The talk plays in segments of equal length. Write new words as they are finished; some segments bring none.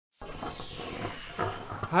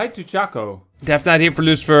Hi to Chaco. Death Knight here for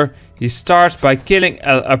Lucifer. He starts by killing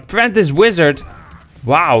an apprentice wizard.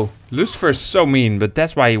 Wow, Lucifer is so mean, but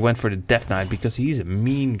that's why he went for the Death Knight, because he's a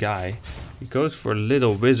mean guy. He goes for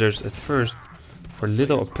little wizards at first, for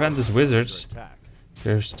little apprentice wizards.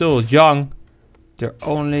 They're still young. They're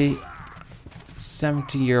only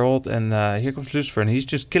 17-year-old, and here comes Lucifer, and he's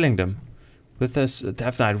just killing them with this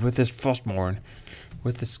Death Knight, with his Frostmourne,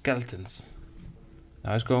 with the skeletons.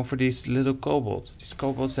 Now he's going for these little kobolds. These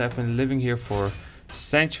kobolds have been living here for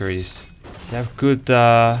centuries. They have good.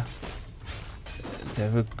 They're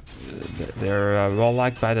well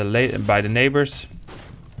liked by the neighbors.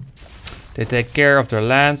 They take care of their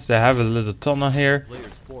lands. They have a little tunnel here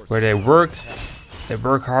where they work. They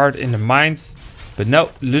work hard in the mines. But no,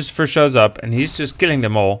 Lucifer shows up and he's just killing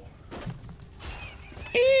them all.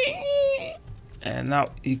 And now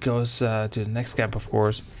he goes to the next camp, of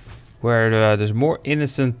course, where there's more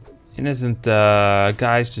innocent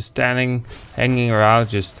guys just standing, hanging around,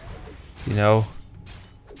 just, you know,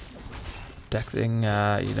 protecting.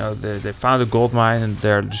 You know, they found a gold mine and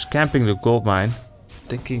they're just camping the gold mine,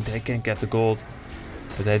 thinking they can get the gold,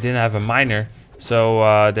 but they didn't have a miner,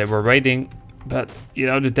 so they were waiting. But you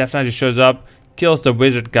know, the Death Knight just shows up, kills the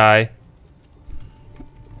wizard guy.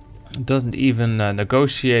 Doesn't even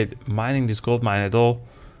negotiate mining this gold mine at all.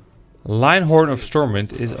 Lion Horn of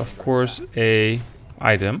Stormwind is of course a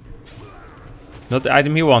item. Not the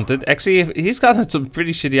item he wanted. Actually, he's got some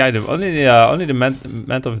pretty shitty item. Only the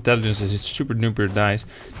mental intelligence is super duper nice.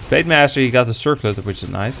 Blade Master, he got the circlet, which is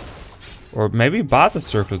nice. Or maybe he bought the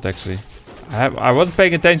circlet actually. I wasn't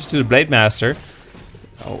paying attention to the Blade Master.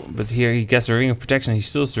 Oh, but here he gets the Ring of Protection. He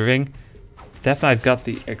steals the ring. Death Knight got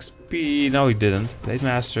the XP. No, he didn't. Blade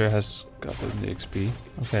Master has got the XP.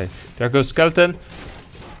 Okay, there goes Skeleton.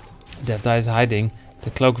 Death Knight is hiding.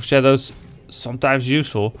 The Cloak of Shadows, sometimes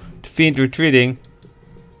useful. The Fiend retreating.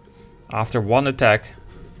 After one attack,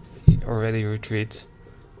 he already retreats.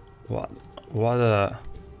 What a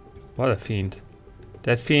Fiend.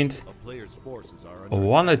 That Fiend,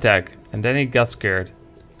 one attack, and then he got scared.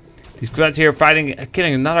 These grunts here fighting,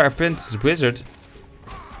 killing another apprentice wizard.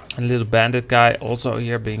 A little bandit guy also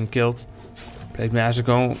here being killed. Blade Master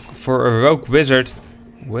going for a rogue wizard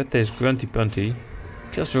with this grunty punty.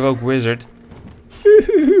 Kills the rogue wizard.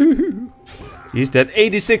 He's dead.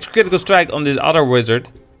 86 critical strike on this other wizard.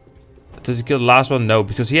 Does he kill the last one? No,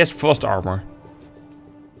 because he has frost armor.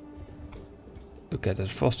 Look at that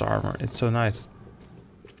frost armor. It's so nice.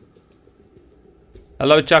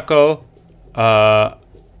 Hello, Chaco.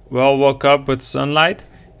 Well, woke up with sunlight.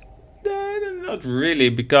 Not really,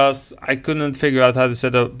 because I couldn't figure out how to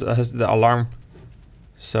set up the alarm.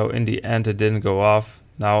 So in the end, it didn't go off.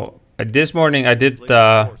 Now, this morning I did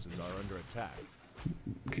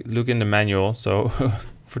look in the manual. So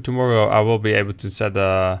for tomorrow, I will be able to set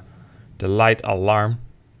the light alarm.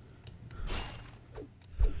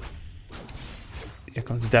 Here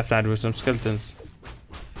comes the Death Knight with some skeletons.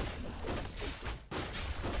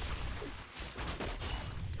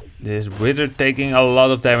 This wizard taking a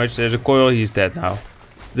lot of damage. There's a coil. He's dead now.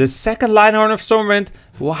 The second Lion Horn of Stormwind.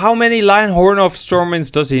 Well, how many Lion Horn of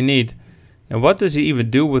Stormwinds does he need? And what does he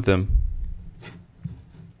even do with them?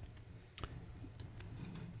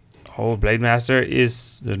 Oh, Blade Master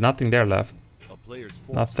is... There's nothing there left.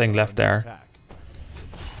 Nothing left there.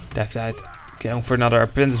 Death Knight going for another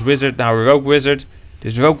apprentice wizard. Now a rogue wizard.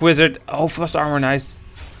 This rogue wizard. Oh, frost armor, nice.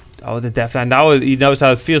 Oh, the Death Knight. Now he knows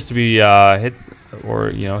how it feels to be hit. Or,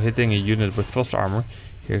 you know, hitting a unit with frost armor.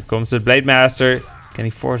 Here comes the Blade Master. Can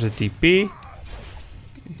he force a TP?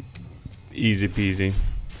 Easy peasy.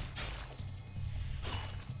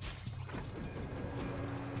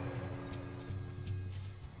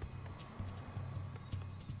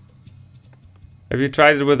 Have you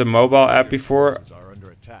tried it with a mobile app before?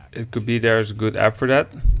 It could be there's a good app for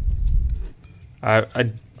that.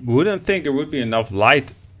 I wouldn't think there would be enough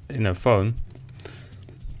light in a phone.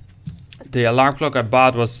 The alarm clock I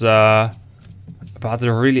bought was about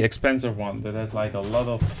a really expensive one that has like a lot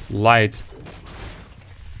of light,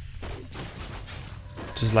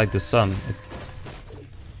 just like the sun.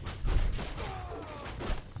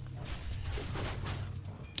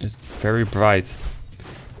 It's very bright.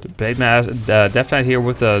 The Blade Master, Death Knight here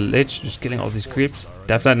with the Lich, just killing all these creeps.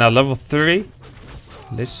 Death Knight now level 3.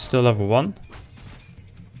 Lich is still level 1.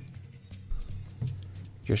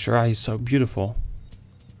 You're sure he's so beautiful.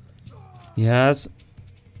 He has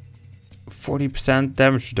 40%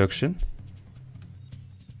 damage reduction.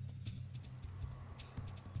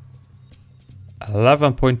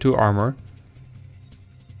 11.2 armor.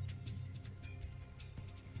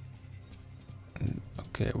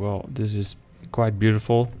 Okay, well, this is quite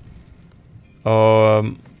beautiful.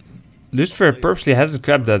 Lucifer purposely hasn't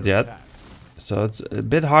grabbed that yet. So it's a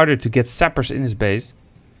bit harder to get sappers in his base.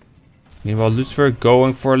 Meanwhile, Lucifer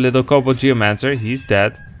going for a little Kobold Geomancer. He's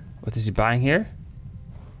dead. What is he buying here?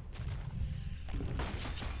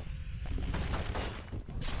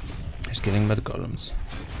 He's killing mud golems.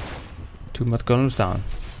 2 mud golems down.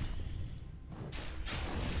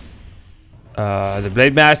 The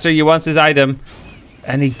Blade Master, he wants his item.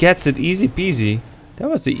 And he gets it easy peasy. That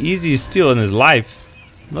was the easiest steal in his life.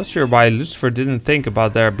 I'm not sure why Lucifer didn't think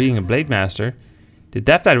about there being a Blade Master. The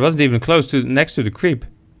Death Knight wasn't even close to next to the creep.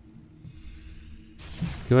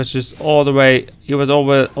 He was just all the way. He was all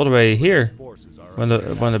the way here when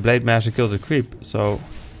the Blade Master killed the creep. So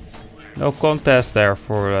no contest there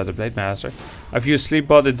for the Blade Master. If you sleep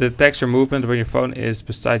bot, it detects your movement when your phone is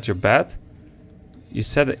beside your bed. You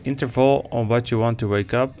set an interval on what you want to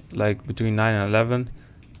wake up, like between 9 and 11.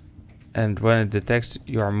 And when it detects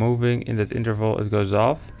you are moving in that interval, it goes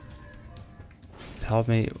off. It helped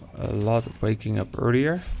me a lot waking up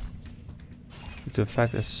earlier. Due to the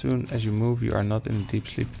fact as soon as you move, you are not in the deep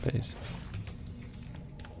sleep phase.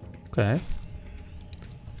 Okay.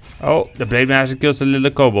 Oh, the Blade Master kills the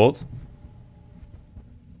little kobold.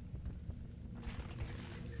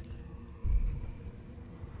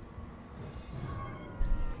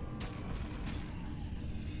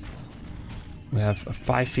 We have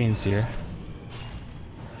 5 fiends here.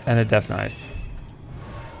 And a Death Knight.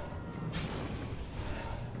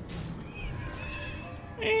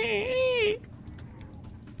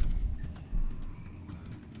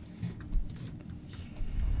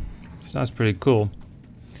 Sounds pretty cool.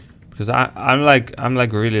 Because I'm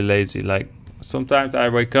like really lazy. Like sometimes I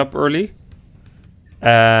wake up early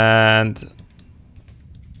and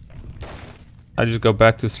I just go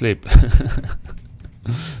back to sleep.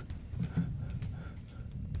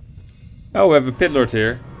 Oh, we have a Pit Lord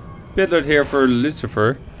here. Pit Lord here for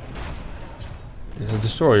Lucifer. There's a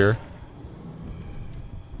Destroyer.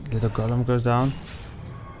 Little Golem goes down.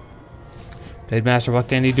 Blade Master, what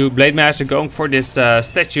can he do? Blade Master going for this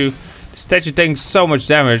statue. The statue taking so much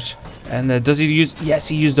damage. And does he use... Yes,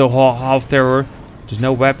 he used the whole half terror. There's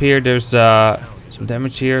no web here. There's some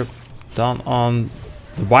damage here done on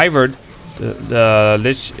the Wyvern. The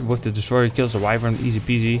Lich with the Destroyer kills the Wyvern. Easy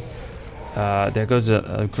peasy. There goes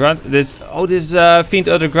a grunt. This fiend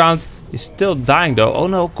underground is still dying though. Oh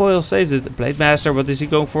no, coil saves it. Blade Master, what is he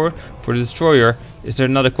going for? For the Destroyer. Is there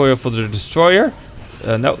another coil for the Destroyer?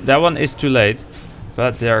 No, that one is too late.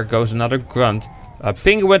 But there goes another grunt.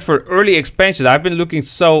 Pingge went for early expansion. I've been looking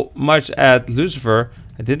so much at Lucifer.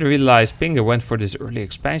 I didn't realize Pingge went for this early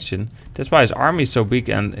expansion. That's why his army is so big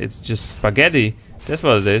and it's just spaghetti. That's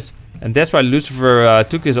what it is. And that's why Lucifer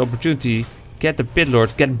took his opportunity. Get the Pit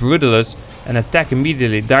Lord, get Brutalist, and attack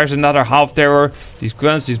immediately. There's another half terror. These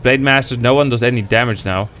grunts, these Blade Masters, no one does any damage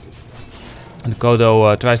now. And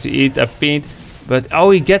Kodo tries to eat a fiend, but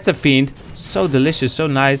oh, he gets a fiend. So delicious, so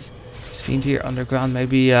nice. This fiend here underground,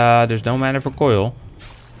 maybe there's no mana for coil.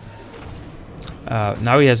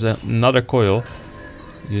 Now he has another coil.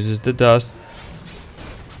 Uses the dust.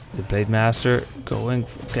 The Blade Master going.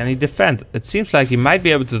 Can he defend? It seems like he might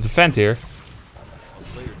be able to defend here.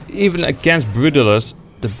 Even against Brutalist,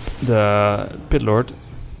 the Pit Lord.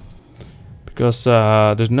 Because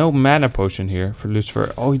there's no mana potion here for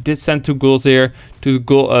Lucifer. Oh, he did send 2 ghouls here to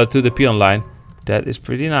the peon line. That is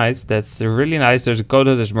pretty nice. That's really nice. There's a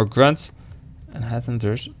Coda, there's more grunts. And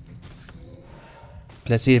headhunters.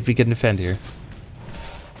 Let's see if we can defend here.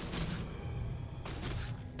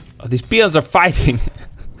 Oh, these peons are fighting.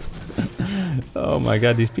 Oh my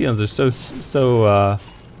god, these peons are so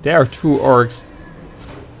they are true orcs.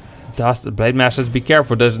 Dust, the Blade Masters, be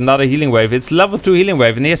careful. There's another healing wave. It's level 2 healing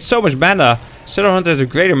wave, and he has so much mana. Shadowhunter has a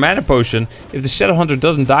greater mana potion. If the Shadowhunter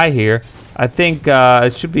doesn't die here, I think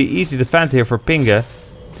it should be easy to defend here for Pingge.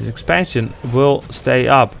 This expansion will stay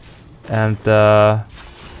up, and the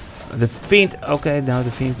fiend. Okay, now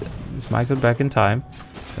the fiend is might back in time.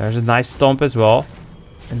 There's a nice stomp as well,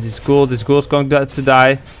 and this ghoul is going to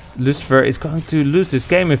die. Lucifer is going to lose this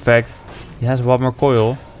game. In fact, he has 1 more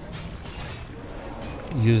coil.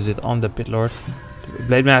 Uses it on the Pit Lord. The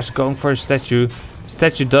Blade Master going for a statue. The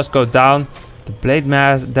statue does go down. The Blade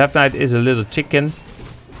Master, Death Knight is a little chicken.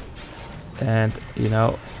 And, you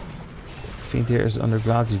know, Fiend here is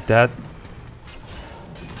underground. He's dead.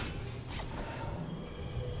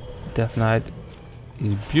 Death Knight.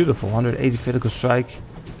 He's beautiful. 180 critical strike.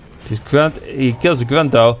 This grunt, he kills the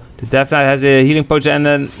grunt though. The Death Knight has a healing potion and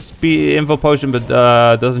then speed info potion, but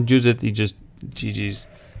doesn't use it. He just GG's.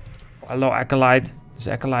 Hello, Acolyte. This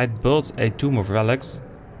Acolyte builds a Tomb of Relics.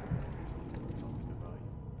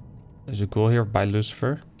 There's a ghoul here by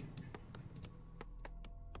Lucifer.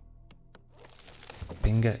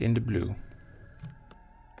 Pingge in the blue.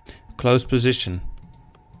 Close position.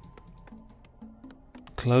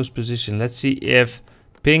 Close position. Let's see if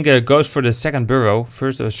Pingge goes for the second burrow.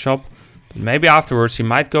 First a shop. But maybe afterwards he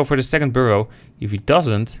might go for the second burrow. If he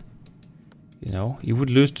doesn't, you know, he would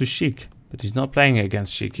lose to Sheik. But he's not playing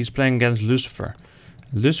against Sheik. He's playing against Lucifer.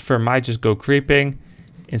 Lucifer might just go creeping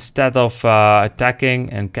instead of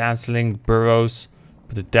attacking and cancelling burrows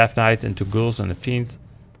with the Death Knight into ghouls and the fiends.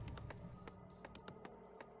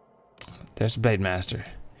 There's the Blade Master.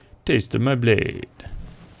 Taste of my blade.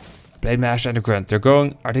 Blade Master and the Grunt. They're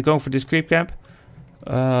going. Are they going for this creep camp?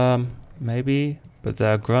 Maybe.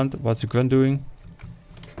 But Grunt. What's the Grunt doing?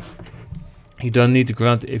 You don't need the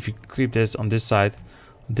Grunt if you creep this on this side.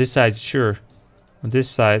 On this side, sure. On this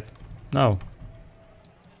side, no.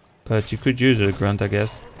 But you could use a Grunt, I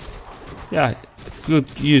guess. Yeah, could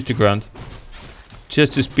use the Grunt.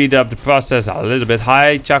 Just to speed up the process a little bit.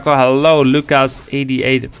 Hi, Chaco. Hello,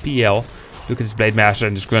 Lucas88PL. Look at this Blade Master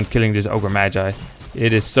and this Grunt killing this Ogre Magi.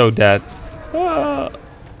 It is so dead. Ah.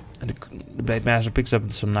 And the Blade Master picks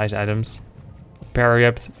up some nice items. Parry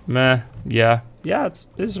up. Meh. Yeah. Yeah,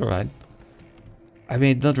 it's alright. I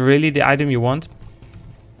mean, not really the item you want.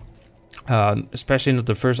 Especially not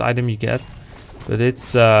the first item you get. But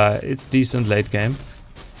it's decent late game.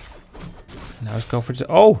 Now let's go for this.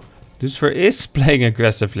 Oh! Lucifer is playing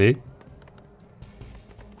aggressively.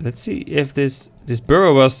 Let's see if this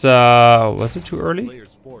burrow was it too early?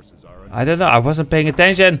 I don't know. I wasn't paying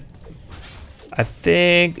attention. I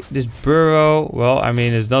think this burrow, well, I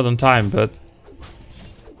mean, it's not on time, but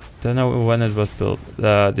don't know when it was built.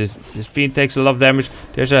 This fiend takes a lot of damage.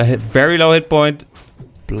 There's a very low hit point.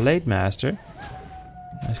 Blade Master.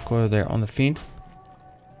 Nice coil there on the fiend.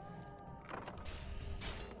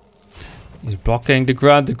 He's blocking the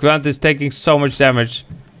Grunt. The Grunt is taking so much damage.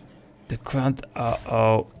 The Grunt,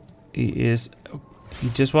 uh-oh. He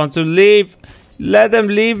just wants to leave. Let him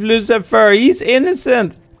leave, Lucifer. He's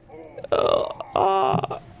innocent.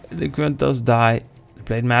 The Grunt does die. The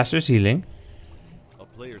Blade Master's healing. A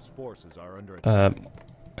player's forces are under attack.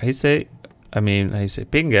 Pingge.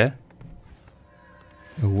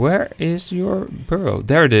 Where is your burrow?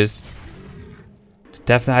 There it is. The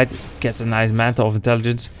Death Knight gets a nice mantle of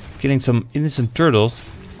intelligence, killing some innocent turtles.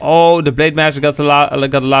 Oh, the Blade Master got the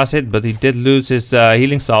last hit, but he did lose his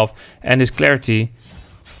healing salve and his clarity.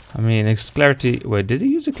 I mean, his clarity... Wait, did he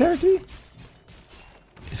use a clarity?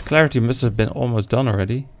 His clarity must have been almost done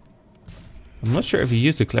already. I'm not sure if he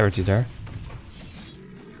used the clarity there.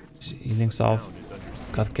 His healing salve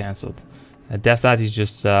got cancelled. Death Knight, he's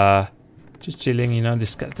just chilling, you know,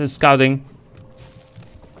 the scouting.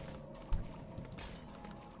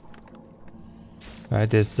 Right,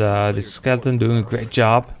 this skeleton doing a great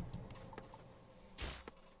job.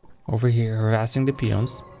 Over here, harassing the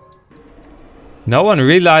peons. No one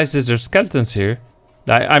realizes there's skeletons here.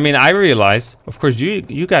 I mean, I realize. Of course,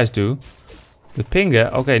 you guys do. The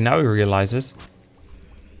Pingge, okay, now he realizes.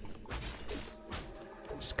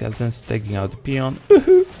 Skeletons taking out the peon.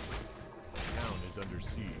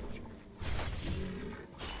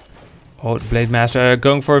 Oh, the Blade Master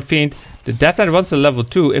going for a fiend. The Death Knight wants a level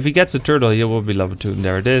 2. If he gets a turtle, he will be level 2. And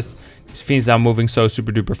there it is. This fiend's now moving so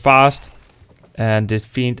super duper fast. And this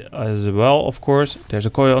fiend as well, of course. There's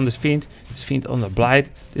a coil on this fiend. This fiend on the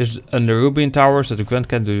Blight. There's a Nerubian tower, so the Grunt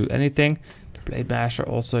can't do anything. The Blade Master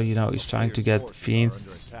also, you know, is trying to get fiends.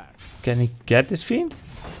 Can he get this fiend?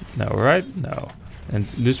 No, right? No. And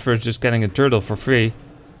Lucifer is just getting a turtle for free.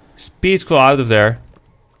 Speed scroll out of there.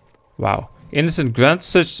 Wow. Innocent Grunt,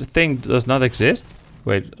 such a thing does not exist.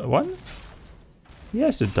 Wait, what?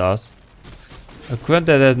 Yes, it does. A Grunt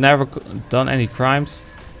that has never done any crimes.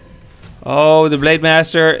 Oh, the Blade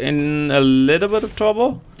Master in a little bit of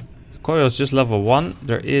trouble. The coil is just level 1.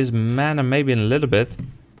 There is mana maybe in a little bit.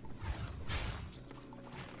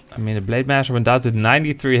 I mean, the Blade Master went down to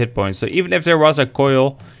 93 hit points. So even if there was a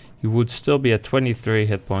coil, he would still be at 23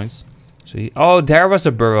 hit points. So oh, there was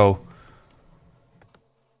a burrow.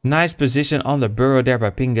 Nice position on the burrow there by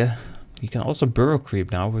Pingge. You can also burrow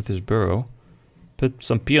creep now with his burrow. Put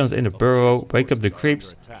some peons in the burrow, wake up the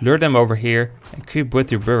creeps, lure them over here, and creep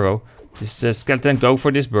with your burrow. This skeleton, go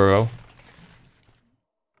for this burrow.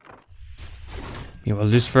 Meanwhile,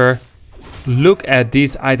 Lucifer, look at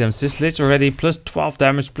these items. This Lich already plus 12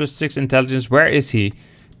 damage, plus 6 intelligence. Where is he?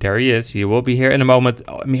 There he is. He will be here in a moment.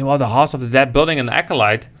 Oh, meanwhile, the House of the Dead building an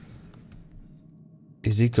Acolyte.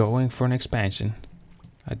 Is he going for an expansion?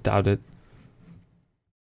 I doubt it.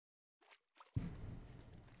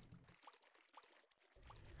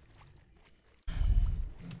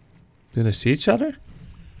 Do they see each other?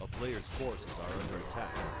 A player's forces are under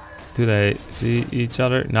attack. Do they see each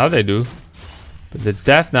other? Now they do. But the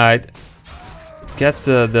Death Knight gets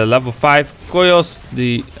the level 5, coils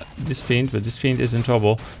this fiend, but this fiend is in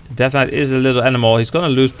trouble. The Death Knight is a little animal. He's gonna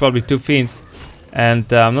lose probably 2 fiends.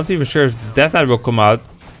 And I'm not even sure if the Death Knight will come out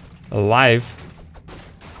alive.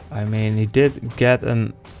 I mean, he did get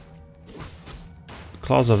an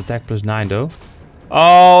clause of attack +9 though.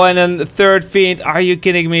 Oh, and then the 3rd fiend. Are you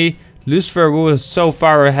kidding me? Lucifer, who is so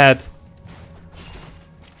far ahead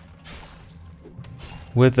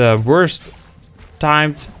with the worst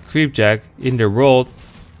timed creep jack in the world,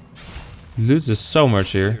 loses so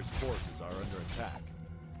much here.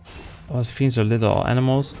 Oh, his fiends are little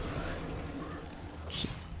animals.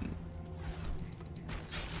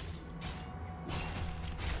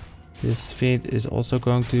 This fiend is also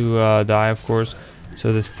going to die, of course.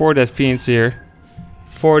 So there's 4 dead fiends here.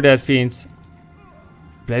 4 dead fiends.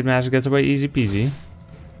 Blade Master gets away easy peasy.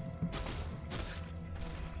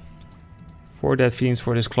 4 dead fiends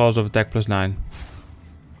for this clause of attack +9.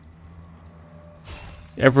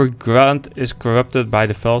 Every grunt is corrupted by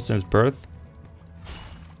the Fel since birth.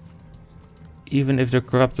 Even if they're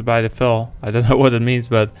corrupted by the Fel, I don't know what it means,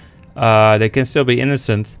 but they can still be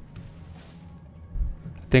innocent.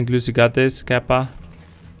 I think Lucy got this, Kappa.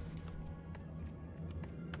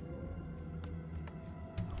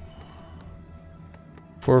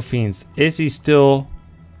 Four fiends. Is he still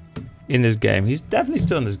in this game? He's definitely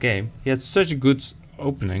still in this game. He had such a good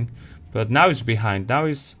opening, but now he's behind. Now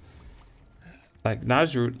he's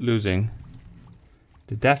losing.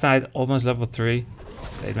 The Death Knight almost level 3.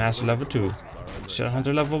 Blade Master level 2. Shadow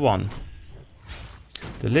Hunter level 1.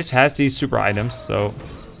 The Lich has these super items, so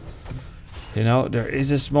you know there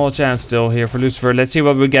is a small chance still here for Lucifer. Let's see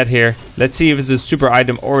what we get here. Let's see if it's a super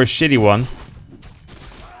item or a shitty one.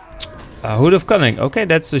 Hood of Cunning. Okay,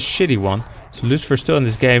 that's a shitty one. So Lucifer still in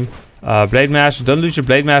this game. Blade Master. Don't lose your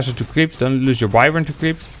Blade Master to creeps. Don't lose your Wyvern to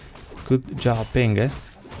creeps. Good job, Pingge.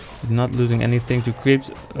 Not losing anything to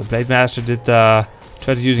creeps. Blade Master did try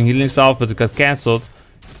to using healing salve, but it got cancelled.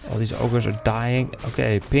 All these ogres are dying.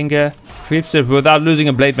 Okay, Pingge creeps it without losing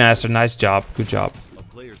a Blade Master. Nice job. Good job.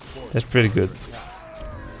 That's pretty good.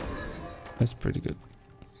 That's pretty good.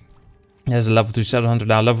 There's a level 2 Shadow Hunter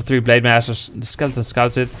now. Level 3 Blade Master. The Skeleton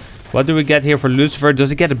scouts it. What do we get here for Lucifer?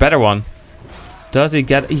 Does he get a better one? Does he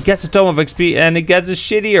get... He gets a Tome of XP and he gets a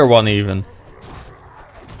shittier one even.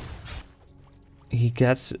 He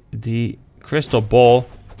gets the Crystal Ball.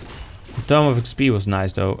 The Tome of XP was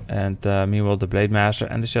nice though. And meanwhile the Blade Master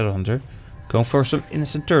and the Shadow Hunter going for some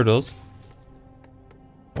innocent turtles.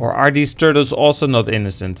 Or are these turtles also not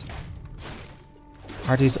innocent?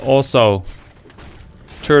 Are these also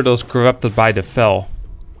turtles corrupted by the Fel?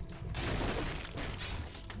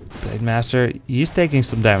 Blade Master, he's taking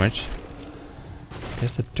some damage.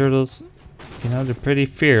 Guess the turtles, you know, they're pretty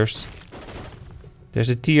fierce. There's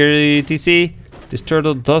a TC. This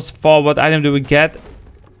turtle does fall. What item do we get?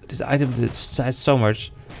 This item has so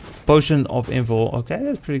much. Potion of Invul. Okay,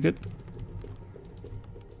 that's pretty good.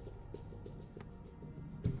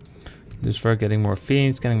 Lucifer getting more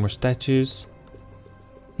fiends, getting more statues.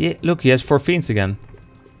 Yeah, look, he has 4 fiends again.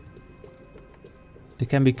 They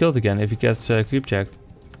can be killed again if he gets creep checked.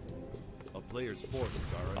 Oh,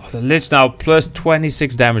 the Lich now plus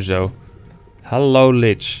 26 damage though. Hello,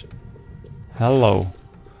 Lich. Hello.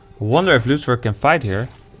 I wonder if Lucifer can fight here.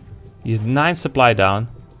 He's 9 supply down.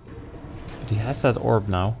 But he has that orb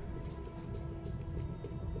now.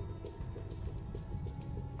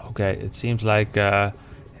 Okay, it seems like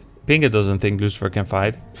Pingge doesn't think Lucifer can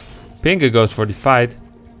fight. Pingge goes for the fight.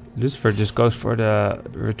 Lucifer just goes for the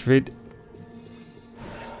retreat.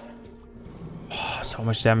 Oh, so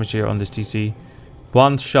much damage here on this TC.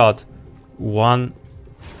 One shot. One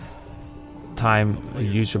time a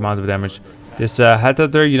huge amount of damage. This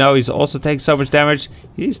Headhunter, you know, he's also taking so much damage.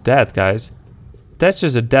 He's dead, guys. That's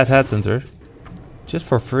just a dead Headhunter. Just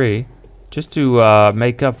for free. Just to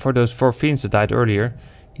make up for those 4 fiends that died earlier.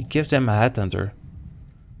 He gives them a Headhunter.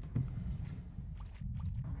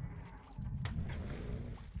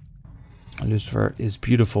 Lucifer is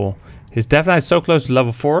beautiful. His Death Knight is so close to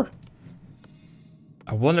level 4.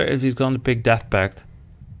 I wonder if he's going to pick Death Pact.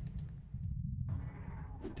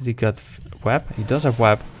 Did he get Web? He does have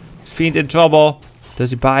Web. Is Fiend in trouble? Does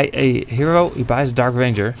he buy a hero? He buys a Dark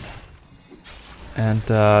Ranger. And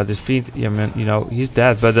this Fiend, yeah, man, you know, he's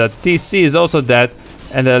dead. But the TC is also dead.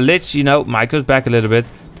 And the Lich, you know, Mike goes back a little bit.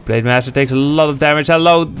 The Blade Master takes a lot of damage.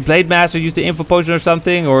 Hello, Blade Master used the Info Potion or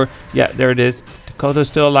something. Or, yeah, there it is. Koto's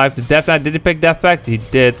still alive. The Death Knight, did he pick Death Pact? He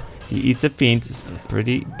did. He eats a Fiend. It's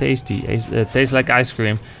pretty tasty. Tastes like ice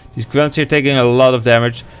cream. These grunts here taking a lot of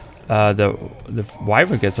damage. The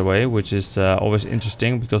Wyvern gets away, which is always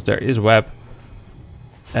interesting because there is web.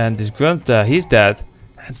 And this grunt, he's dead.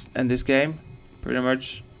 And this game, pretty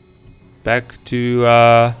much back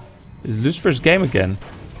to Lucifer's game again.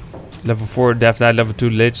 Level 4 Death Knight, level 2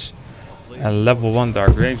 Lich, and level 1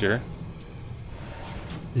 Dark Ranger.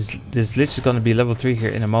 This Lich is gonna be level 3 here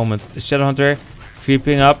in a moment. The Shadowhunter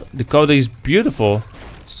creeping up. The Coda is beautiful.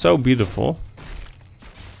 So beautiful.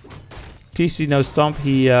 TC no stomp,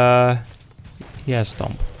 he has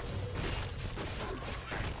stomp.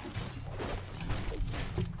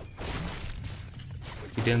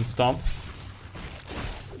 He didn't stomp.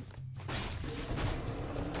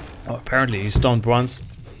 Oh, apparently he stomped once.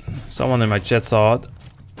 Someone in my chat saw it.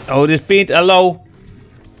 Oh, this fiend, hello!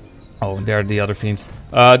 Oh, there are the other fiends.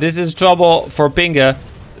 This is trouble for Pingge.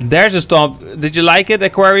 There's a stomp. Did you like it,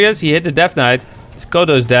 Aquarius? He hit the Death Knight.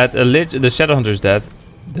 Kodo is dead. The Shadowhunter is dead.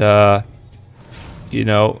 The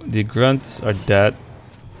grunts are dead.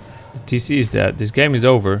 The TC is dead. This game is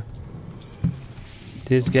over.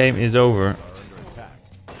 This game is over.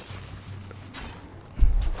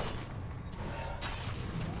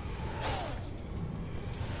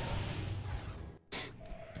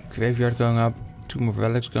 Graveyard going up. 2 more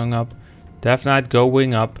relics going up. Death Knight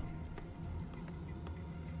going up.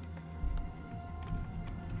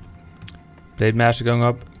 Blade Master going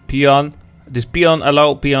up. Peon. This Peon.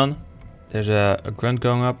 Hello, Peon. There's a grunt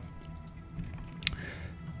going up.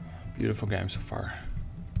 Beautiful game so far.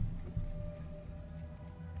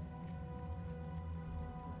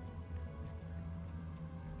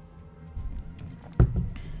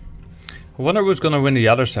 I wonder who's gonna win the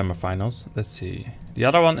other semifinals. Let's see. The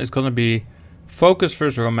other one is gonna be Focus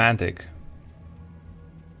versus Romantic.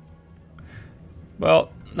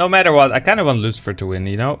 Well, no matter what, I kind of want Lucifer to win,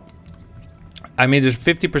 you know? I mean, there's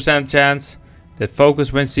 50% chance that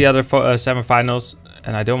Focus wins the other semifinals,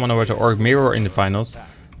 and I don't want to watch an Orc Mirror in the finals.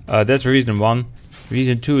 That's reason 1.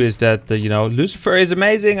 Reason 2 is that, Lucifer is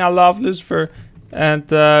amazing. I love Lucifer. And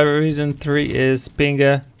reason 3 is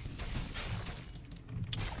Pingge.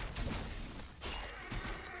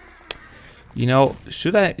 You know,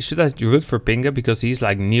 should I root for Pingge because he's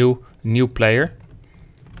like new player?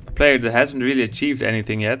 A player that hasn't really achieved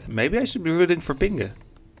anything yet. Maybe I should be rooting for Pingge.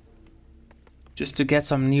 Just to get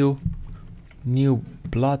some new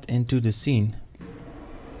blood into the scene.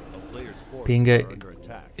 Pingge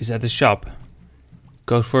is at the shop.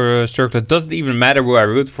 Goes for a circle. It doesn't even matter who I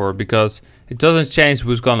root for because it doesn't change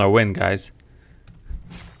who's gonna win, guys.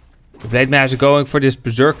 The Blade Master going for this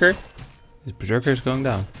Berserker. This Berserker is going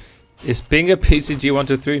down. Is Pingge PCG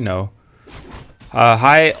 123? No.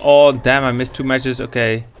 Hi. Oh, damn, I missed 2 matches.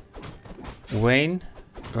 Okay. Wayne.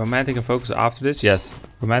 Romantic and Focus after this? Yes.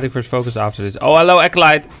 Romantic versus Focus after this. Oh, hello,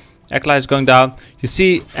 Acolyte. Acolyte is going down. You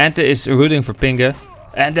see, Ante is rooting for Pingge.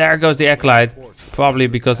 And there goes the Acolyte. Probably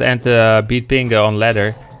because Ante beat Pingge on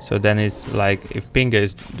ladder. So then it's like, if Pingge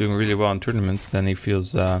is doing really well in tournaments, then he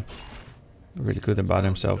feels really good about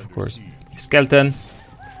himself, of course. Skeleton.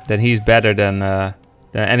 Then he's better than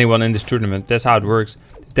anyone in this tournament. That's how it works.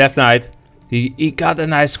 Death Knight. He got a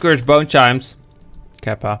nice Scourge Bone Chimes.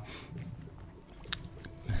 Kappa.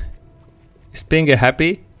 Is Pingge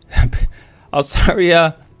happy?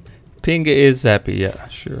 Alsaria. Pingge is happy. Yeah,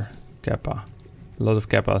 sure. Kappa. A lot of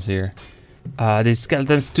Kappas here. These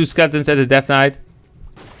skeletons. 2 skeletons at the Death Knight.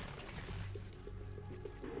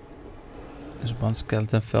 There's 1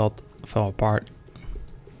 skeleton fell apart.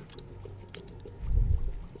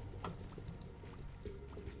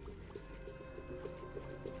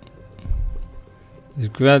 This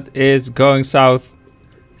grunt is going south.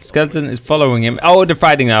 Skeleton is following him. Oh, they're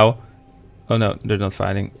fighting now. Oh no, they're not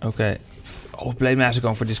fighting. Okay. Oh, Blade Master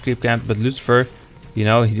going for this creep camp. But Lucifer, you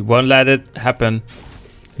know, he won't let it happen.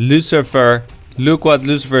 Lucifer. Look what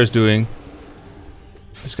Lucifer is doing.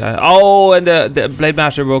 This guy. Oh, and the Blade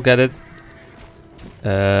Master will get it.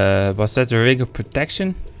 Was that the Ring of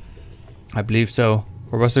Protection? I believe so.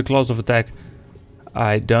 Or was it Claws of Attack?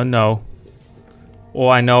 I don't know. All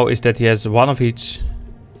I know is that he has 1 of each.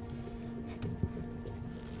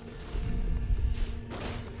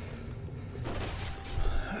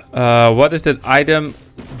 What is that item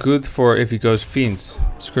good for if he goes Fiends?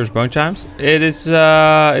 Scourge Bone Chimes? It is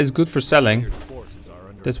it's good for selling.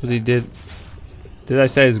 That's what he did. Did I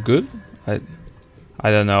say it's good? I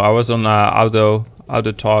don't know. I was on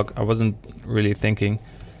auto talk. I wasn't really thinking.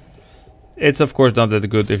 It's of course not that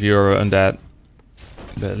good if you're Undead.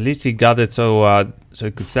 But at least he got it so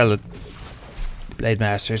he could sell it. Blade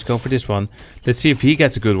Master is going for this one. Let's see if he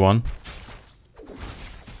gets a good one.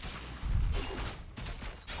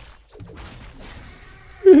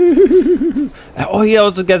 Oh, he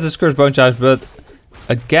also gets a Scourge Bone Chimes, but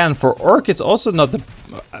again, for Orc, it's also not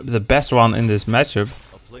the best one in this matchup.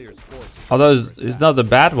 Although it's not a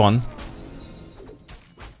bad one.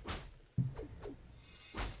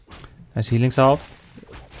 Nice healing salve.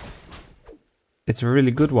 It's a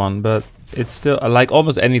really good one, but it's still like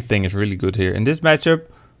almost anything is really good here in this matchup.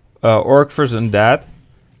 Orc versus Undead.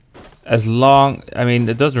 As long, I mean,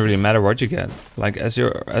 it doesn't really matter what you get. Like as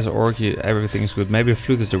an orc, everything is good. Maybe a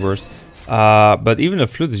flute is the worst. But even a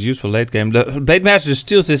flute is useful late game. The Blade Master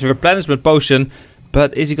steals his replenishment potion,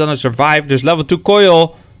 but is he gonna survive? There's level 2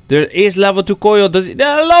 coil. There is level 2 coil. Does he?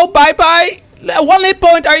 Hello, bye bye. 1 hit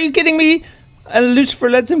point. Are you kidding me? And Lucifer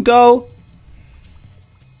lets him go.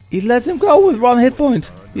 He lets him go with 1 hit point.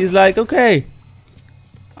 He's like, okay,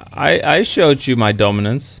 I showed you my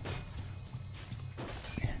dominance.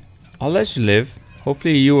 I'll let you live.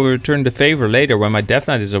 Hopefully you will return the favor later when my Death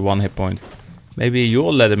Knight is at 1 hit point. Maybe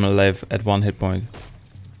you'll let him live at 1 hit point.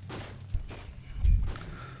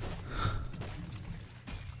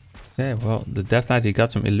 Okay, well, the Death Knight, he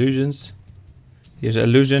got some illusions. Here's an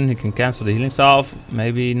illusion, he can cancel the healing salve.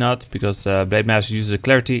 Maybe not, because Blade Master uses a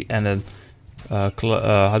clarity and then, how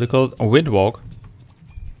do you call it? A wind walk.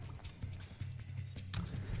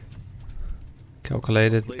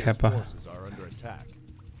 Calculated, Kappa.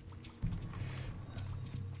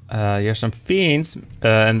 Here's some fiends,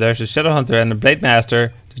 and there's a Shadow Hunter and a Blade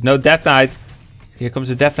Master. There's no Death Knight. Here comes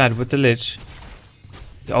the Death Knight with the Lich.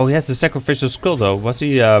 Oh, he has the Sacrificial Skull though. Was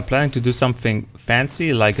he planning to do something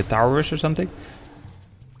fancy, like a Tower Rush or something?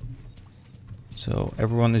 So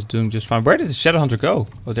everyone is doing just fine. Where did the Shadow Hunter go?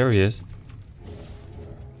 Oh, there he is.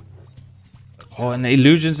 Oh, and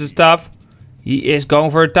illusions and stuff. He is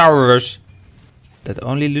going for a Tower Rush. That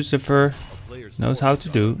only Lucifer knows how to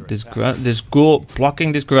do. This grunt, this ghoul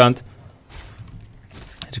blocking this grunt.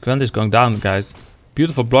 This grunt is going down, guys.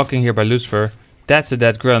 Beautiful blocking here by Lucifer. That's a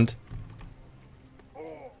dead grunt.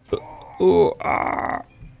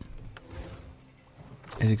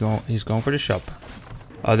 He's going for the shop.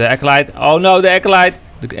 Oh, the Acolyte. Oh no, the Acolyte.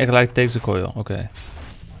 The Acolyte takes the coil. Okay.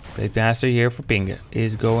 Blade Master here for Pingge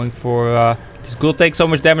is going for... this ghoul takes so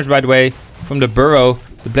much damage, by the way, from the burrow.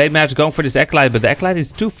 The Blade Master is going for this Acolyte, but the Acolyte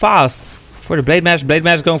is too fast for the Blade Master. Blade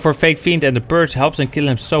Master is going for a fake Fiend, and the Purge helps and kill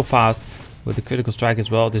him so fast with the critical strike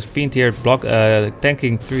as well. This Fiend here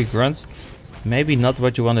tanking 3 grunts. Maybe not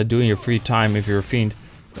what you want to do in your free time if you're a Fiend.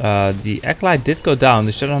 The Acolyte did go down.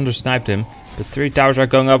 The Shadowhunter sniped him. The 3 towers are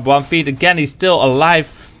going up. 1 Fiend. Again, he's still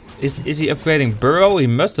alive. Is he upgrading Burrow? He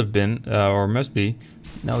must have been, or must be.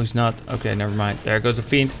 No, he's not. Okay, never mind. There goes the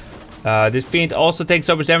Fiend. This Fiend also takes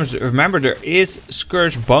so much damage. Remember, there is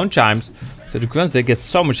Scourge Bone Chimes. So the grunts, they get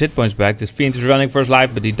so much hit points back. This Fiend is running for his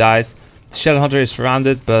life, but he dies. The Shadowhunter is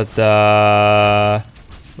surrounded, but...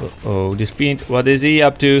 oh, this Fiend, what is he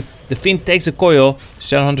up to? The Fiend takes a coil. The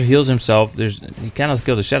Shadowhunter heals himself. He cannot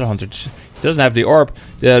kill the Shadowhunter. He doesn't have the orb.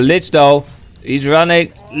 The Lich, though, he's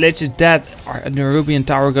running. Lich is dead. The Nerubian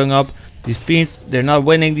Tower going up. These Fiends, they're not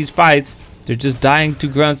winning these fights. They're just dying to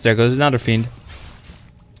grunts. There goes another Fiend.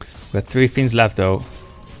 We have 3 Fiends left, though.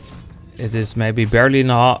 It is maybe barely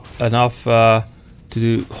enough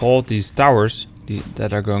to hold these towers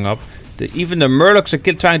that are going up. Even the Murlocs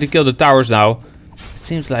are trying to kill the towers now. It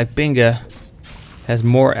seems like Pingge has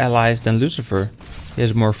more allies than Lucifer. He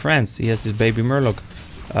has more friends. He has this baby Murloc.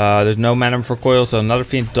 There's no mana for coil, so another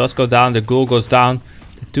Fiend does go down. The Ghoul goes down.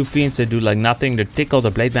 The 2 Fiends, they do like nothing. They tickle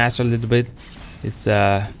the Blade Master a little bit. It's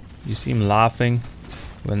you see him laughing.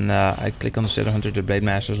 When I click on the Shadowhunter, the Blade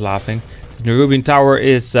Master is laughing. The Nerubian Tower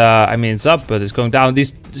is, I mean, it's up, but it's going down.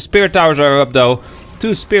 These Spirit Towers are up, though.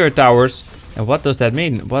 2 Spirit Towers. And what does that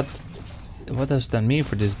mean? What does that mean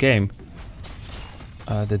for this game?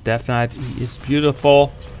 The Death Knight, he is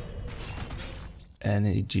beautiful. And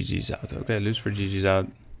he GG's out. Okay, Lucifer GG's out.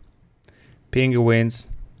 Pingge wins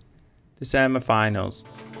the semifinals.